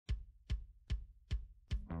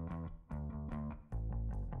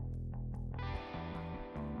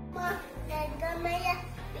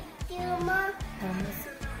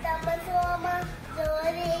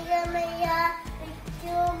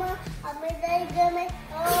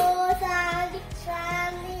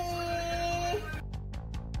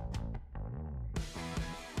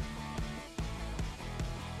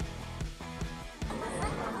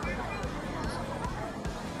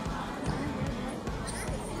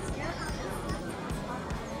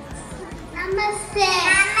Namaste.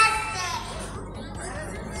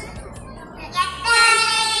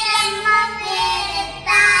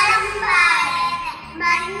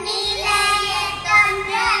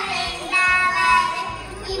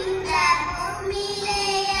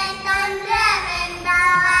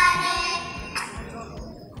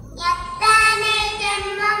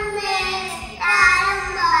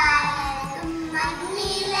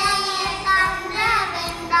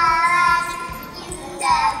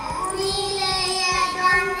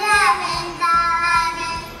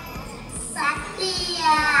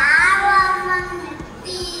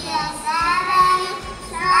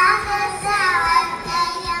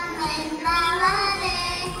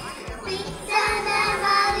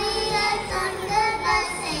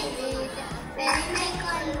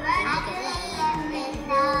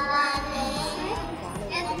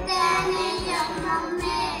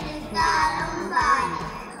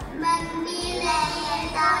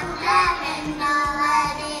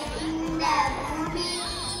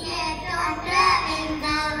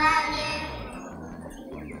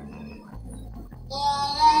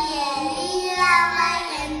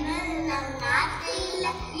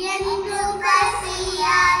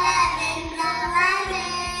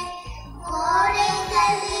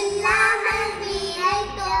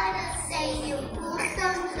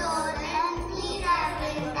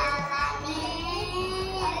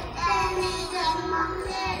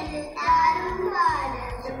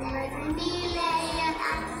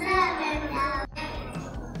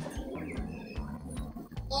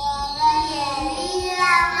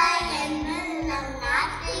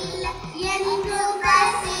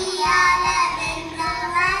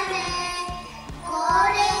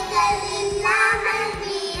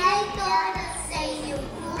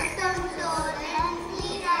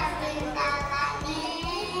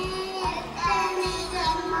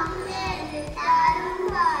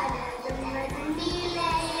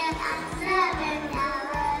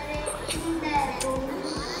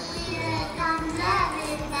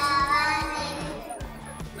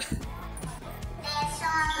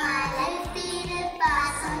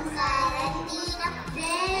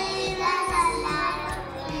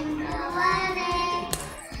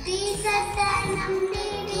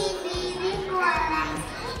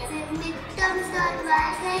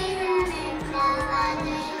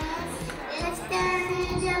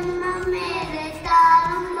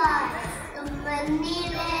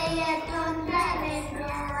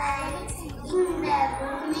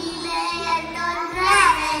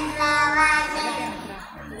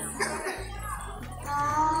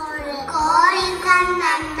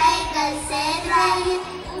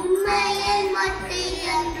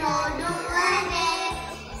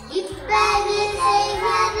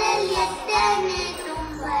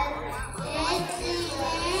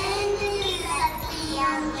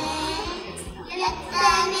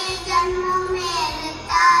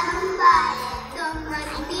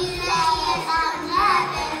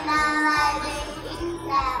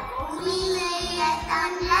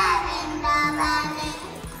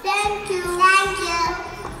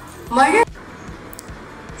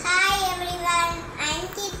 Hi everyone, I'm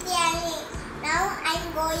Kityani. Now I'm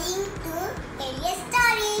going to tell a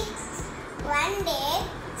story. One day,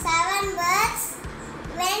 7 birds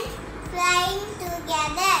went flying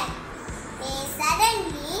together. They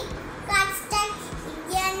suddenly got stuck in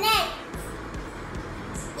their net.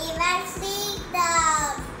 They were freaked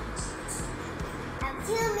out. A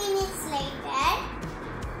few minutes later,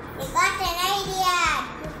 they got an idea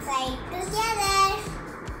to fly together,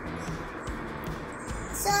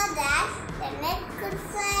 so that the net could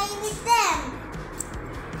fly with them.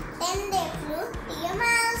 Then they flew to a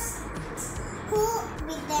mouse, who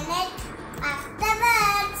with the net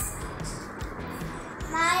afterwards.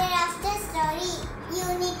 Moral of the story: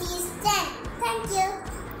 unity is 10. Thank you.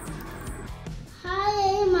 Hi,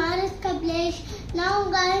 I'm Maris Kablesh.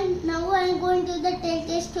 Now I'm going to tell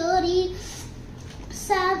the story.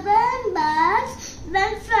 7 birds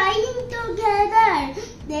went flying together.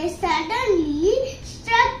 They suddenly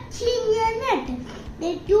struck in a net.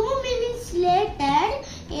 Then 2 minutes later,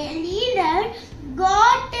 a leader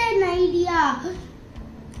got an idea.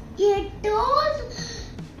 He told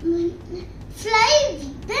fly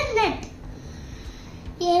with the net.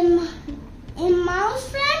 A mouse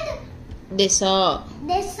friend. They saw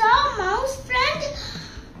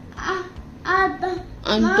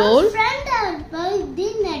Mouse friend by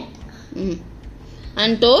the net.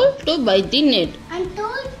 And told to buy the net. And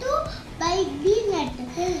told to buy the net.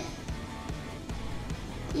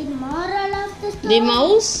 The moral of the story. The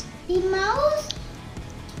mouse. The mouse.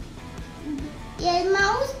 A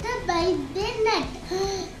mouse to buy the net.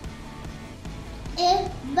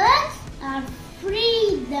 Birds are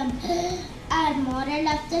freedom. Our moral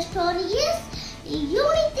of the story is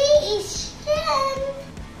unity is strength.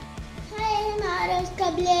 Hi, Naras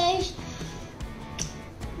Kablesh.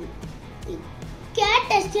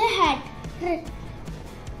 Cat is a hat.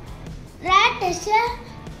 Rat is a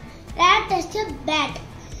bat.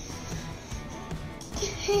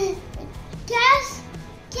 Cat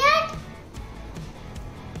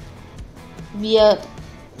Wear.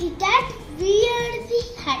 Cat wear the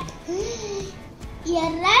hat. A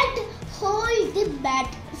rat hold the bat.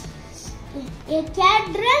 A cat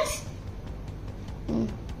runs.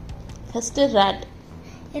 First a rat.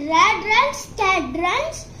 A rat runs. Cat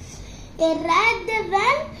runs. A rat the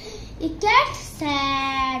one. A cat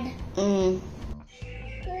sad.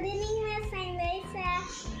 Good evening, my friend Lisa.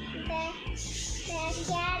 The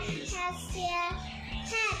cat has a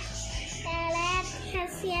hat. The rat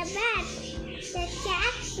has a bat. The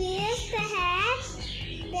cat wears the hat.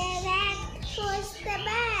 The rat holds the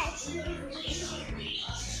bat.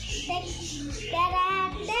 The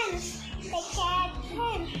rat runs. The cat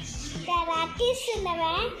runs. The rat is in the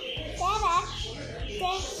van.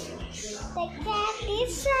 The cat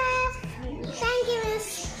is soft. Thank you, Miss.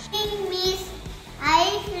 Miss, I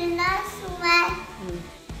feel not so well.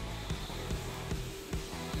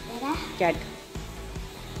 Cat.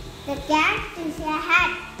 The cat is a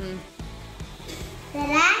hat. The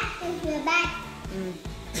rat is a bat.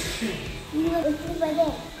 You are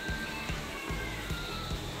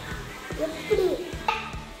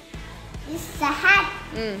It's a hat.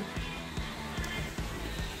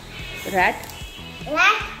 Rat.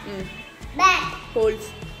 Rat. Bat. Holds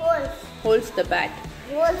the bat.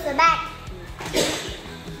 Holds the bat.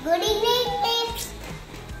 Good evening, Miss.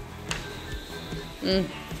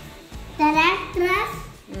 The rat runs.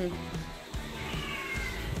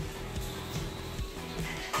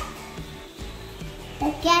 The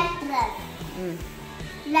cat runs.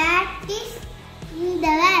 Rat is in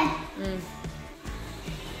the van.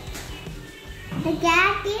 The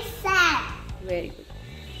cat is sad. Very good.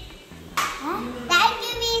 Thank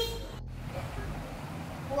you, Miss.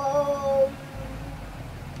 Om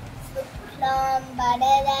Shuklam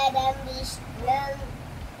Bharadharam Vishnum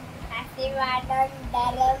Asivadam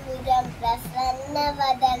Dharam Prasanna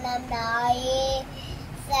Vadanam Naye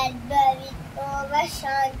Sadbhavitova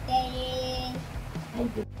Shantare.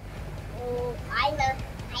 I am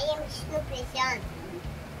Vishnu Prashant.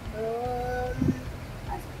 Om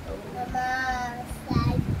Astu Namah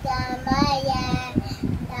Satyamaya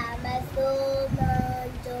Tamasoma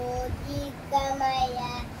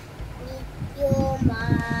Jyotikamaya Nityoma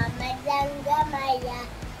Madangamaya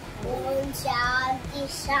Om Shanti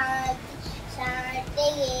Shanti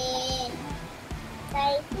Shanti.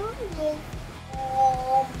 Thank you, Miss.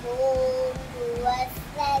 Om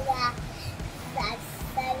Bhuvasvaha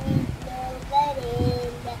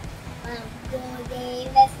Satsavitlokarendra Bhargo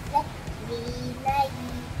Devasya Dhimai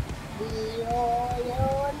Dhiyo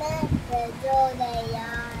Yona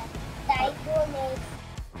Prachodayat. Thank you, Miss.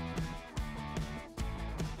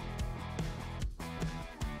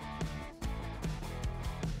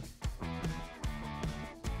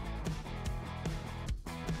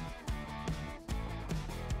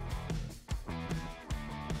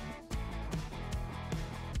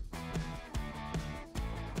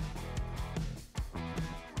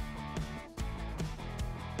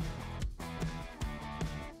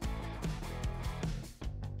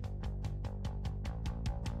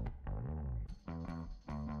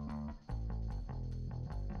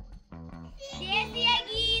 Deshiya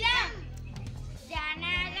Geetam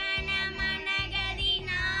Janagana Managadi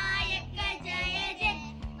Nayaka Jaya Jai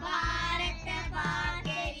Bharata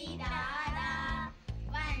Bhagya Vidhata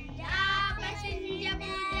Punjab Sindh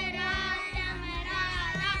Gujarat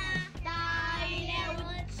Maratha Daila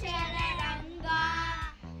Uchala Ranga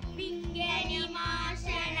Vingani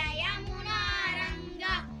Mashana Yamuna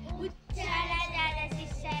Ranga Uchala Jala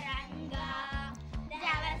Sisaranga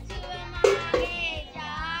Javasuvamage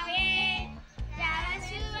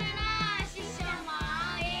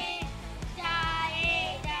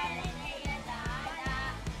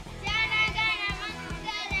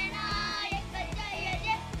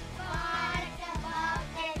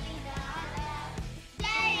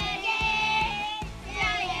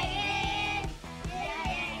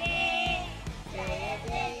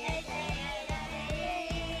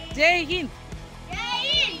Jai Hind. Jai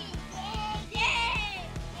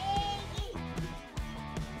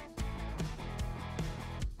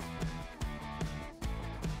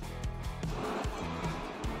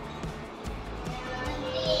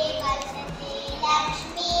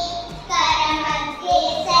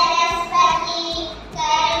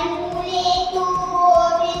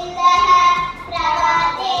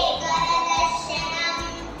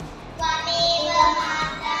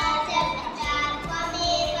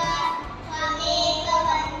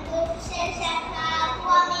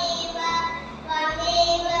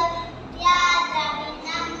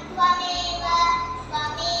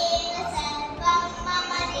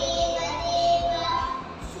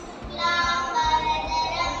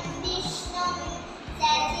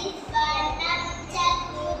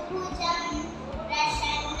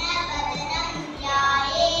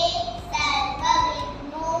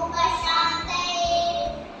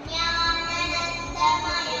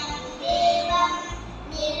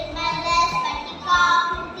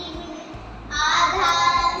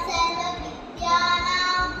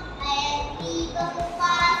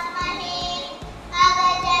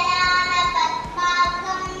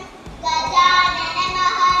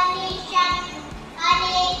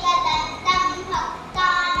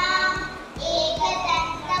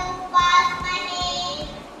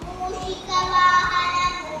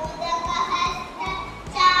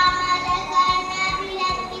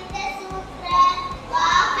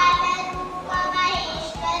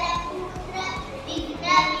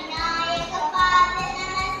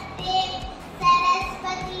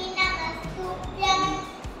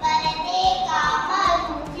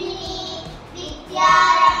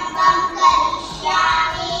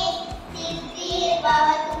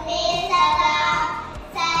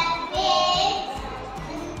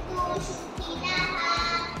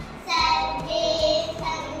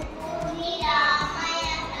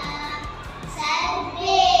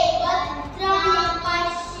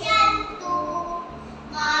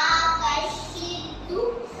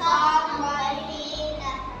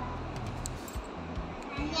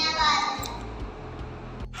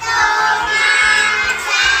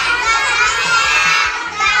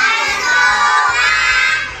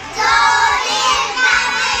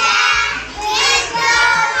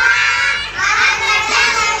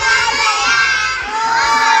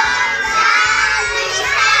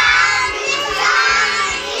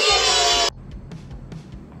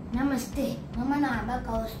मम नाम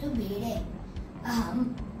कौस्तुभीडे। अहम्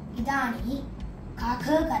इदानीं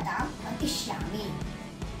काककथां वदिष्यामि।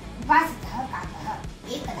 उपासितः काकः।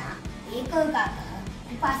 एकदा एकः काकः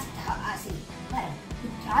उपासितः आसीत्, परं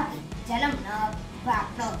कुत्रापि जलं न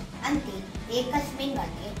प्राप्नोत्। अन्ते एकस्मिन्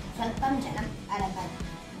गणे स्वल्पं जलम् अलभत्।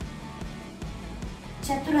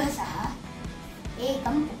 चतुरः सः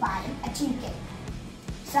एकम् उपायम् अचिन्त्यत्।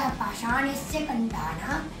 सः पाषाणस्य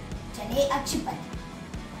खण्डान् जले अक्षिपत्।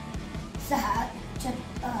 सः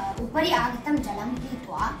उपरि आगतं जलं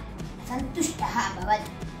पीत्वा सन्तुष्टः अभवत्।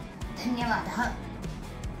 धन्यवादः।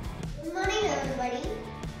 Good morning everybody,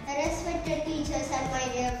 respected teachers and my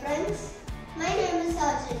dear friends. My name is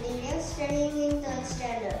Arjun. I am studying in 3rd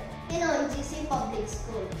standard in ONGC public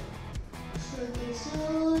school. Shruti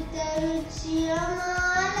Sutra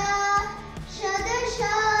Ruchiyamala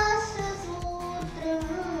Shadashastra Sutra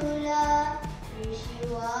Mula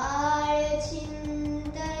Rishivaya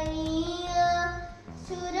Chintaniya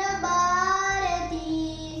Surabharati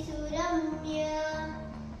Suramya.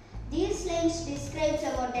 These lines describes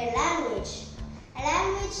about a language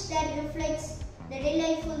that reflects the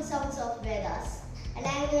delightful sounds of Vedas, a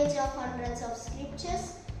language of hundreds of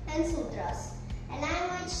scriptures and sutras, a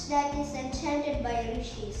language that is enchanted by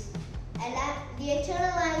rishis, the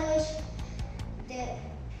eternal language that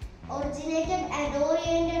originated and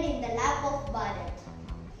oriented in the lap of Bharat,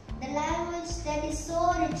 the language that is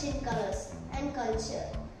so rich in colors and culture,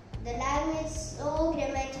 the language so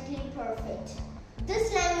grammatically perfect.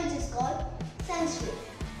 This language is called Sanskrit.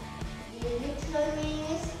 The literal meaning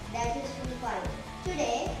is that is refined.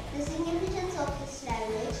 Today, the significance of this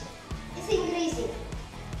language is increasing.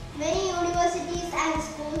 Many universities and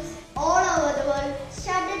schools all over the world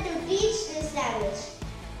started to teach this language.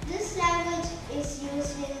 This language is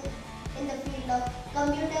used in the field of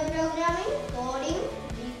computer programming, coding,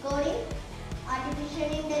 decoding, artificial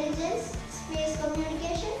intelligence, space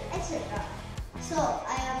communication, etc. So,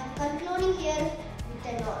 I am concluding here with a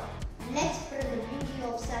note. Let's spread the beauty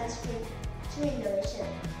of Sanskrit through innovation.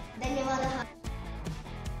 Dhanyawadaha.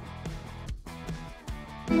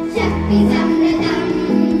 Shakti Samritam,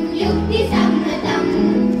 Yukti Samritam,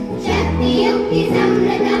 Shakti Yukti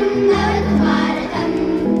Samritam, Bhavatu Bharatam,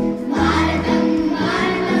 Bharatam,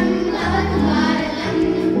 Bharatam, Bhavatu Bharatam,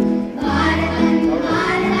 Bharatam,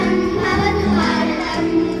 Bharatam, Bhavatu Bharatam,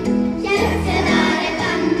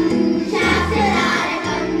 Shastradarakam,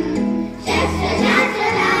 Shastradarakam,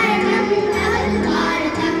 Shastradarakam, Bhavatu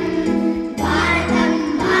Bharatam, Bharatam,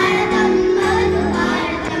 Bharatam, Bhavatu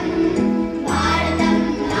Bharatam, Bharatam,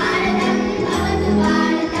 Bharatam, Bhavatu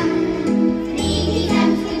Bharatam, Niti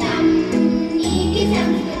Samskritam, Niti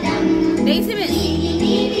Samskritam, Decibels.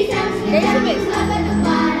 Niti Samskritam, Bhavatu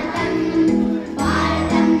Bharatam,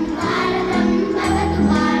 Bharatam, Bharatam, Bhavatu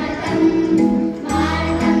Bharatam,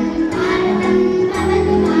 Bharatam, Bharatam,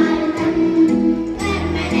 Bhavatu Bharatam,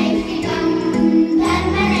 Karmanaishtikam,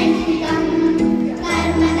 Karmanaishtikam,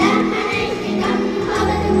 Karmadharmanaishtikam,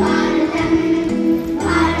 Bhavatu Bharatam,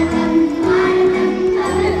 Bharatam, Bharatam,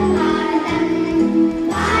 Bhavatu Bharatam,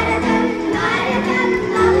 Bharatam, Bharatam,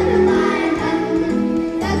 Bhavatu Bharatam,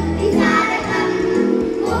 Bhakti Sadakam,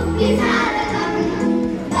 Mukti Sadakam,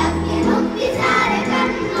 Bhakti Mukti Sadakam,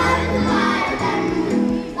 Bhavatu Bharatam,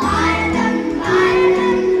 Bharatam,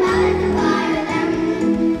 Bharatam, Bhavatu Bharatam,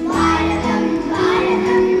 Bharatam,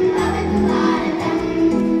 Bharatam, Bhavatu Bharatam,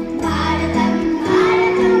 Bharatam,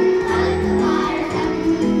 Bharatam, Bhavatu Bharatam.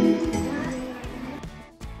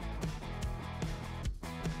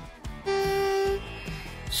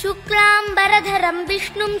 शुक्लाम्बरधरं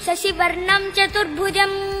विष्णुं शशिवर्णं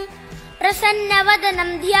चतुर्भुजं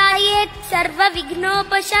प्रसन्नवदनं ध्यायेत्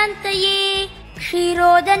सर्वविघ्नोपशान्तये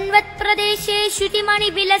क्षीरोदन्वत्प्रदेशे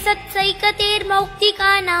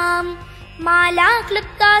श्रुतिमणिविलसत्सैकतेर्मौक्तिकानां माला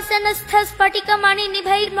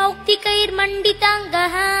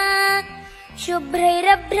क्लुप्तासनस्थस्फटिकमणिनिभैर्मौक्तिकैर्मण्डिताङ्गः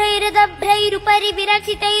शुभ्रैरभ्रैरदभ्रैरुपरि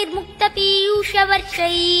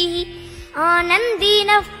विरचितैर्मुक्तपीयूषवर्षैः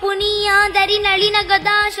आनन्दीनः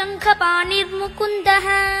पुनीयादरिनलिनगदा शङ्खपाणिर्मुकुन्दः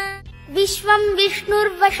विश्वं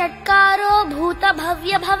विष्णुर्वषट्कारो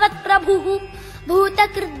भूतभव्यभवत्प्रभुः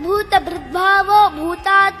भूतकृद्भूतभृद्भावो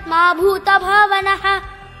भूतात्मा भूतभावनः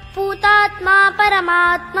पूतात्मा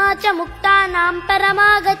परमात्मा च मुक्तानां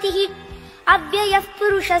परमागतिः अव्ययः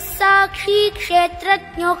पुरुषः साक्षी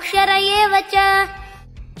क्षेत्रज्ञोऽक्षर एव च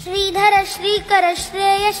श्रीधर श्रीकर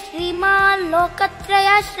श्रेय श्रीमान्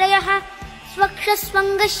लोकत्रयाश्रयः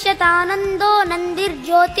स्वक्षस्वङ्गश्यतानन्दो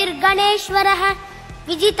नन्दिर्ज्योतिर्गणेश्वरः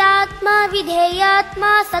विजितात्मा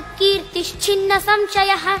विधेयात्मा सत्कीर्तिश्छिन्न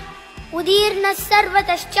संशयः उदीर्णः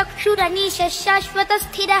सर्वतश्चक्षुरनीशः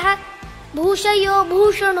शाश्वतस्थिरः भूषयो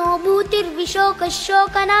भूषणो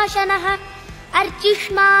भूतिर्विशोकशोकनाशनः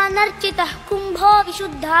अर्चिष्मानर्चितः कुम्भो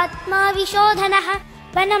विशुद्धात्मा विशोधनः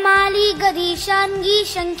वनमाली गदीशाङ्गी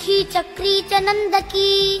शङ्खी चक्री च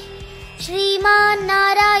नन्दकी श्रीमान्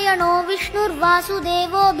नारायणो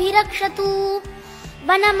विष्णुर्वासुदेवोऽभिरक्षतु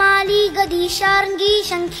वनमाली गदीशार्ङ्गी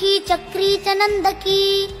शङ्खी चक्री च नन्दकी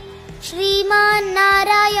श्रीमान्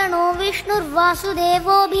नारायणो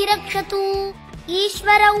विष्णुर्वासुदेवोऽभिरक्षतु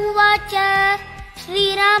ईश्वर उवाच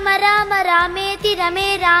श्रीराम राम रामेति रमे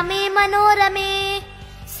रामे मनोरमे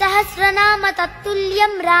सहस्रनाम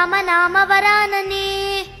तत्तुल्यं राम नाम वरानने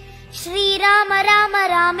श्रीराम राम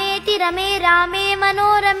रामेति रमे रामे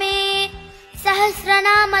मनोरमे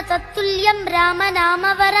सहस्रनाम तत्तुल्यं राम नाम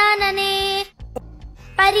वरानने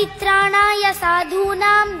परित्राणाय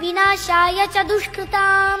साधूनां विनाशाय च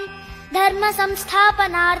दुष्कृतां धर्म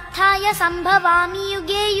संस्थापनार्थाय संभवामि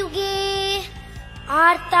युगे युगे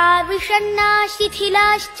आर्ता विषण्णा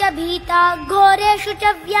शिथिलाश्च भीता घोरेषु च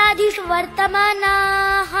व्याधिषु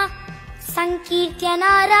वर्तमानाः संकीर्त्य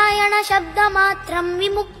नारायण शब्दमात्रं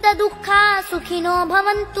विमुक्तदुःखा सुखिनो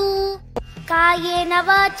भवन्तु कायेन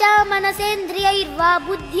वाचा मनसेन्द्रियैर्वा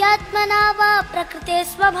बुद्ध्यात्मना वा प्रकृते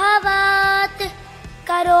स्वभावात्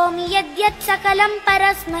करोमि यद्यत् सकलं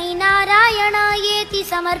परस्मै नारायणायेति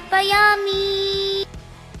समर्पयामि।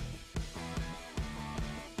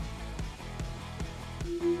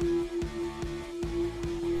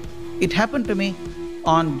 It happened to me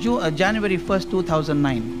on January 1st,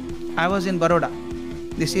 2009. I was in Baroda.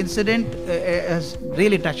 This incident has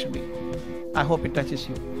really touched me. I hope it touches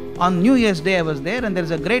you. On New Year's Day I was there, and there is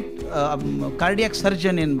a great cardiac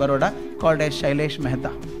surgeon in Baroda called as Shailesh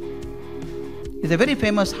Mehta. He's a very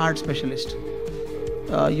famous heart specialist.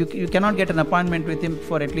 You cannot get an appointment with him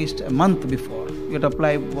for at least a month before. You have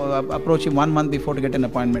to approach him 1 month before to get an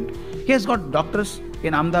appointment. He has got doctors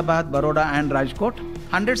in Ahmedabad, Baroda and Rajkot.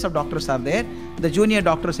 Hundreds of doctors are there. The junior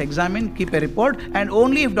doctors examine, keep a report, and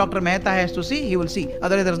only if Dr. Mehta has to see, he will see.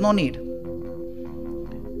 Otherwise, there is no need.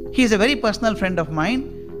 He is a very personal friend of mine.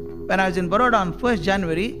 When I was in Baroda on 1st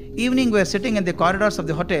January, evening we were sitting in the corridors of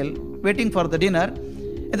the hotel, waiting for the dinner.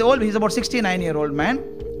 And he's about 69-year-old man,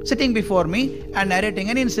 sitting before me and narrating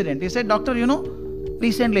an incident. He said, Doctor,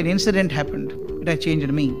 recently an incident happened. It has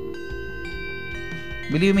changed me.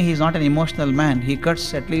 Believe me, he's not an emotional man. He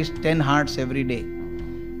cuts at least 10 hearts every day.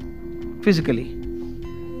 Physically.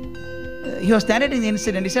 He was narrating the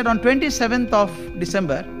incident. He said on 27th of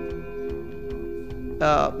December,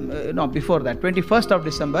 before that, 21st of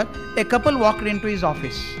December, a couple walked into his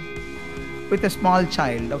office with a small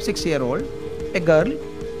child of 6-year-old, a girl,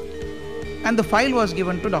 and the file was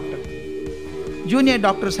given to doctor. Junior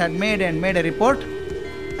doctors had made a report,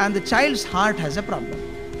 and the child's heart has a problem.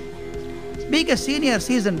 Being a senior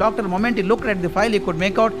seasoned doctor, the moment he looked at the file, he could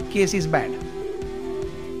make out case is bad.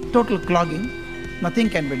 Total clogging, nothing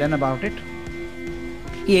can be done about it.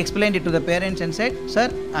 He explained it to the parents and said,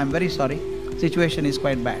 Sir, I am very sorry, situation is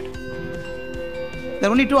quite bad. There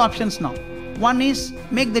are only two options now. One is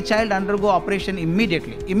make the child undergo operation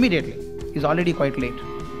immediately. It's already quite late.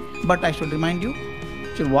 But I should remind you,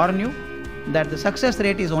 should warn you that the success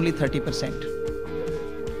rate is only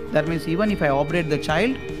 30%. That means even if I operate the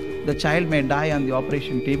child may die on the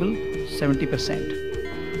operation table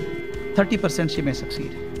 70%. 30% she may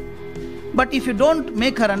succeed. But if you don't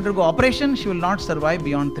make her undergo operation, she will not survive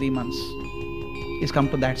beyond 3 months. It's come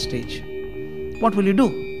to that stage. What will you do?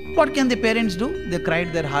 What can the parents do? They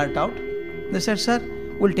cried their heart out. They said, Sir,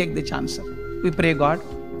 we'll take the chance, sir. We pray God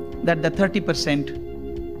that the 30%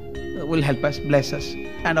 will help us, bless us,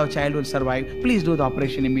 and our child will survive. Please do the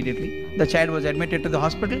operation immediately. The child was admitted to the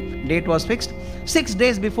hospital. Date was fixed. 6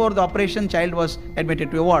 days before the operation, child was admitted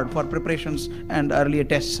to a ward for preparations and earlier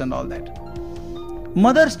tests and all that.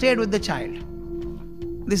 Mother stayed with the child.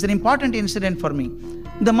 This is an important incident for me.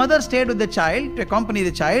 The mother stayed with the child to accompany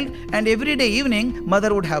the child, and every day evening,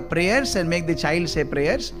 mother would have prayers and make the child say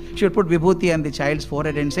prayers. She would put vibhuti on the child's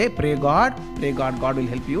forehead and say, pray God, God will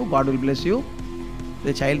help you, God will bless you.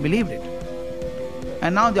 The child believed it.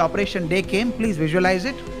 And now the operation day came. Please visualize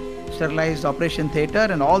it. Sterilized operation theatre,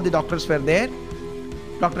 and all the doctors were there.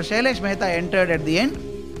 Dr. Shailesh Mehta entered at the end.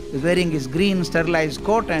 He was wearing his green sterilized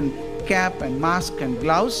coat and cap and mask and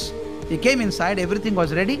gloves. He came inside, everything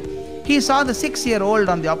was ready. He saw the 6-year-old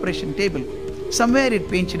on the operation table. Somewhere it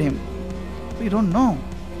pinched him. We don't know.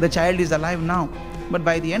 The child is alive now, but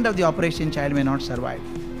by the end of the operation, child may not survive.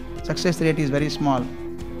 Success rate is very small.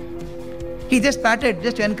 He just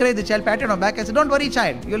to encourage the child, patted on the back and said, don't worry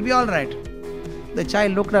child, you'll be all right. The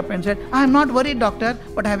child looked up and said, I'm not worried doctor,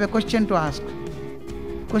 but I have a question to ask.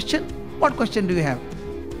 Question? What question do you have?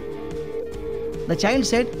 The child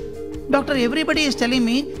said, Doctor, everybody is telling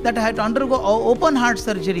me that I had to undergo open heart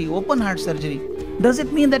surgery. Does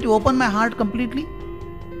it mean that you open my heart completely?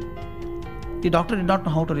 The doctor did not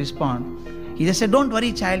know how to respond. He just said, don't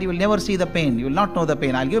worry, child, you will never see the pain. You will not know the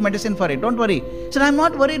pain. I'll give medicine for it. Don't worry. He said, I'm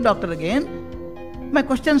not worried, doctor, again. My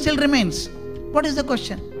question still remains. What is the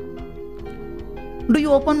question? Do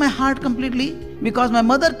you open my heart completely? Because my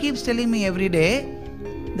mother keeps telling me every day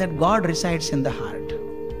that God resides in the heart.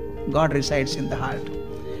 God resides in the heart.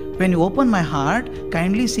 When you open my heart,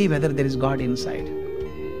 kindly see whether there is God inside.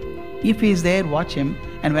 If he is there, watch him.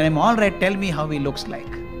 And when I'm all right, tell me how he looks like.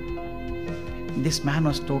 This man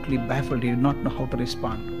was totally baffled. He did not know how to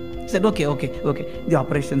respond. He said, okay. The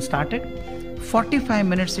operation started. 45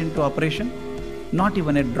 minutes into operation, not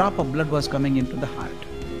even a drop of blood was coming into the heart.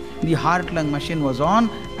 The heart-lung machine was on,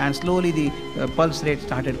 and slowly the pulse rate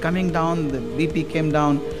started coming down, the BP came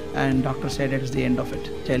down, and doctor said it is the end of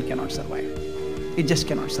it. Child cannot survive. It just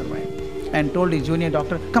cannot survive. And told the junior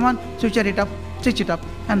doctor, come on, switch it up,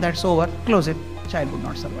 and that's over, close it. Child would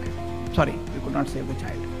not survive. Sorry, we could not save the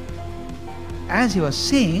child. As he was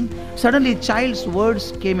saying, suddenly child's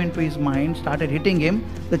words came into his mind, started hitting him.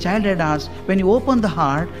 The child had asked, when you open the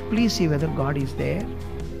heart, please see whether God is there.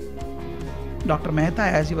 Dr. Mehta,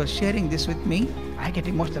 as he was sharing this with me, I get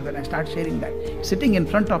emotional when I start sharing that. Sitting in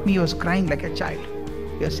front of me, he was crying like a child.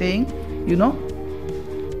 He was saying,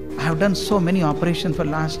 I have done so many operations for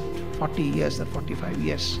the last 40 years or 45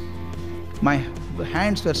 years. My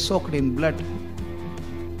hands were soaked in blood.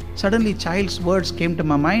 Suddenly, child's words came to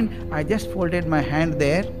my mind. I just folded my hand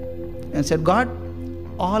there and said, God,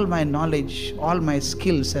 all my knowledge, all my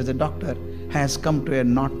skills as a doctor has come to a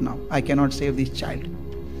knot now. I cannot save this child.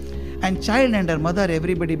 And child and her mother,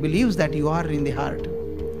 everybody believes that you are in the heart.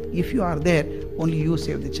 If you are there, only you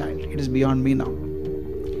save the child. It is beyond me now.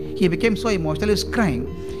 He became so emotional, he was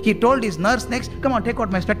crying. He told his nurse next, come on, take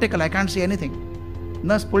out my spectacle, I can't see anything.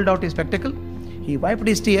 Nurse pulled out his spectacle. He wiped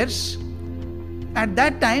his tears. At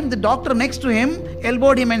that time, the doctor next to him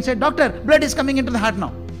elbowed him and said, Doctor, blood is coming into the heart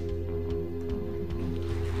now.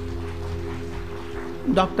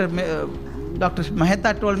 Dr.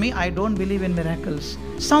 Mehta told me, I don't believe in miracles.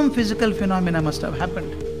 Some physical phenomena must have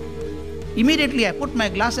happened. Immediately, I put my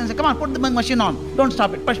glass and said, come on, put the machine on. Don't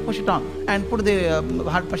stop it, push it on. And put the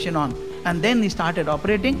heart machine on. And then he started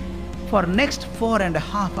operating. For next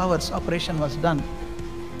 4.5 hours, operation was done.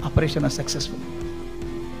 Operation was successful.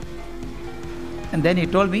 And then he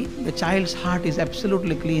told me, the child's heart is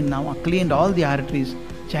absolutely clean now. I cleaned all the arteries.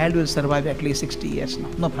 Child will survive at least 60 years now.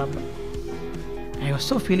 No problem. I was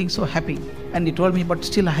feeling so happy. And he told me, but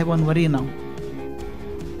still I have one worry now.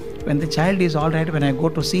 When the child is all right, when I go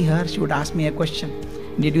to see her, she would ask me a question.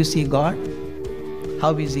 Did you see God?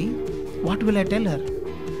 How is he? What will I tell her?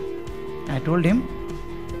 I told him,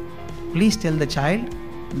 please tell the child,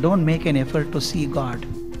 don't make an effort to see God.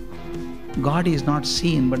 God is not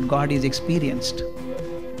seen, but God is experienced.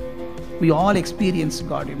 We all experience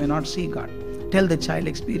God. You may not see God. Tell the child,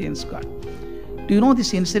 experience God. Do you know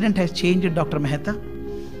this incident has changed Dr. Mehta?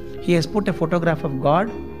 He has put a photograph of God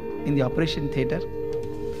in the operation theatre.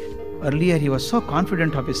 Earlier, he was so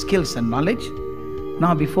confident of his skills and knowledge.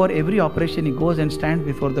 Now, before every operation, he goes and stands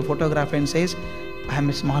before the photograph and says, I am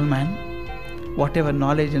a small man. Whatever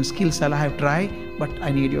knowledge and skills I have tried, but I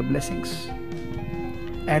need your blessings.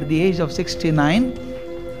 At the age of 69,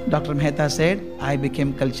 Dr. Mehta said, I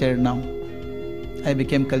became cultured now.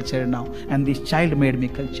 And this child made me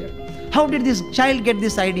cultured. How did this child get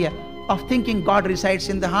this idea of thinking God resides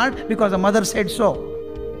in the heart? Because the mother said so.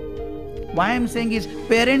 Why I am saying is,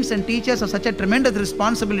 parents and teachers have such a tremendous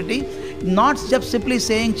responsibility, not just simply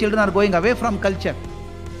saying children are going away from culture.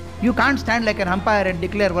 You can't stand like an umpire and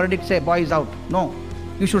declare verdict, say boy is out. No,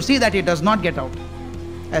 you should see that he does not get out.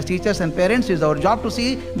 As teachers and parents, it is our job to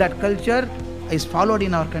see that culture is followed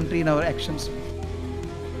in our country, in our actions.